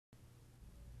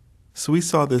So we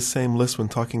saw this same list when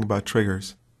talking about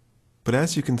triggers. But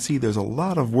as you can see, there's a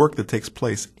lot of work that takes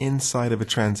place inside of a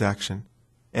transaction.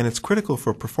 And it's critical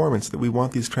for performance that we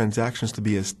want these transactions to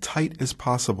be as tight as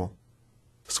possible.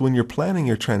 So when you're planning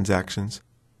your transactions,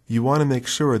 you want to make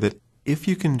sure that if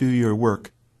you can do your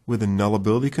work with a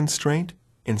nullability constraint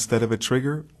instead of a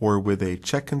trigger, or with a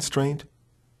check constraint,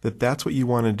 that's what you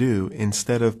want to do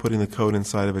instead of putting the code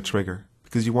inside of a trigger,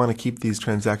 because you want to keep these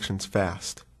transactions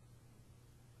fast.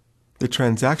 The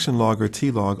transaction log, or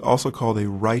T-log, also called a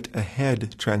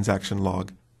write-ahead transaction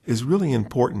log, is really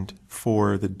important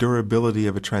for the durability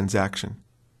of a transaction,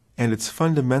 and it's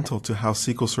fundamental to how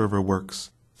SQL Server works.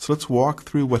 So let's walk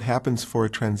through what happens for a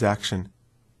transaction,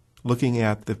 looking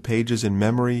at the pages in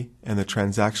memory and the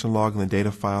transaction log and the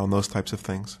data file and those types of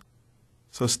things.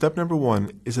 So step number one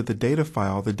is that the data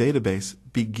file, the database,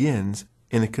 begins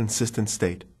in a consistent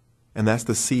state, and that's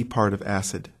the C part of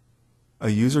ACID. A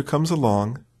user comes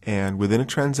along and within a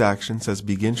transaction says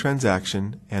begin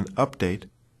transaction and update.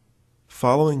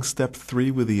 Following step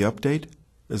 3 with the update,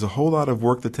 there's a whole lot of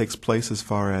work that takes place as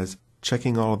far as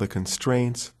checking all of the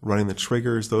constraints, running the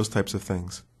triggers, those types of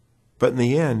things. But in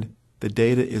the end, the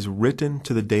data is written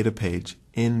to the data page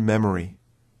in memory.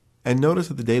 And notice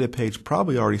that the data page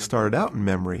probably already started out in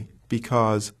memory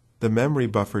because the memory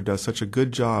buffer does such a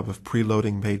good job of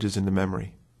preloading pages into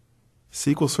memory.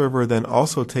 SQL Server then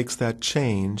also takes that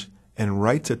change and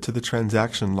writes it to the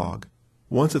transaction log.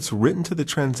 Once it's written to the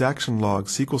transaction log,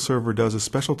 SQL Server does a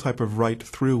special type of write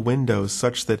through Windows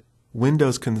such that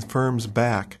Windows confirms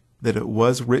back that it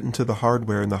was written to the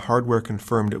hardware and the hardware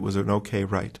confirmed it was an OK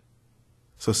write.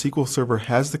 So SQL Server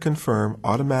has the confirm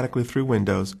automatically through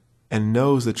Windows and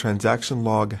knows the transaction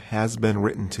log has been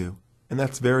written to, and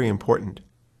that's very important.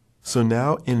 So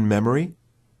now in memory,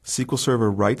 SQL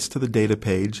Server writes to the data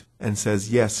page and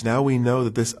says, yes, now we know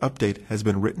that this update has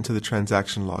been written to the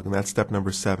transaction log, and that's step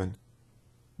number 7.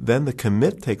 Then the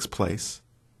commit takes place.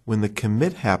 When the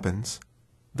commit happens,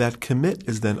 that commit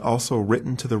is then also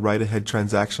written to the write-ahead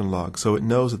transaction log, so it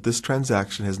knows that this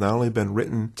transaction has not only been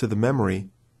written to the memory,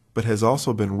 but has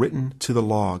also been written to the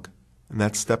log, and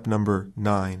that's step number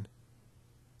 9.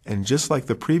 And just like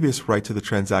the previous write to the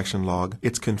transaction log,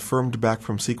 it's confirmed back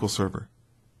from SQL Server.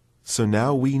 So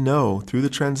now we know through the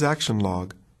transaction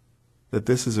log that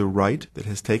this is a write that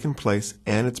has taken place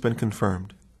and it's been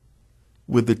confirmed.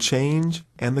 With the change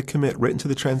and the commit written to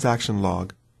the transaction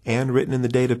log and written in the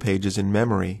data pages in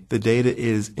memory, the data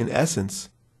is, in essence,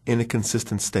 in a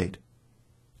consistent state.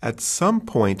 At some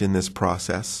point in this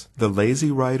process, the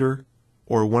lazy writer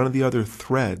or one of the other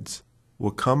threads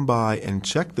will come by and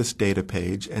check this data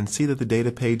page and see that the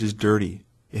data page is dirty.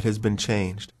 It has been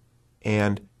changed.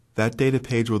 And that data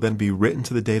page will then be written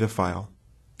to the data file.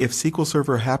 If SQL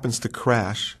Server happens to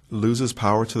crash, loses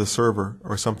power to the server,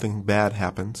 or something bad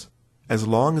happens, as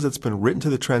long as it's been written to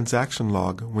the transaction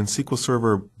log, when SQL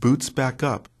Server boots back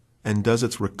up and does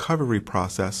its recovery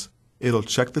process, it'll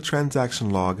check the transaction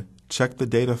log, check the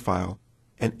data file,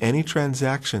 and any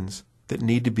transactions that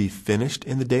need to be finished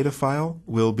in the data file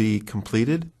will be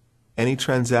completed. Any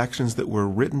transactions that were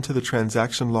written to the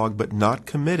transaction log but not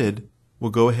committed will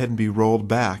go ahead and be rolled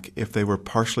back if they were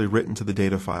partially written to the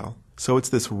data file. So it's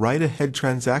this write-ahead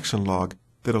transaction log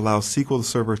that allows SQL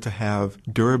Server to have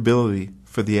durability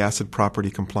for the ACID property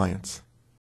compliance.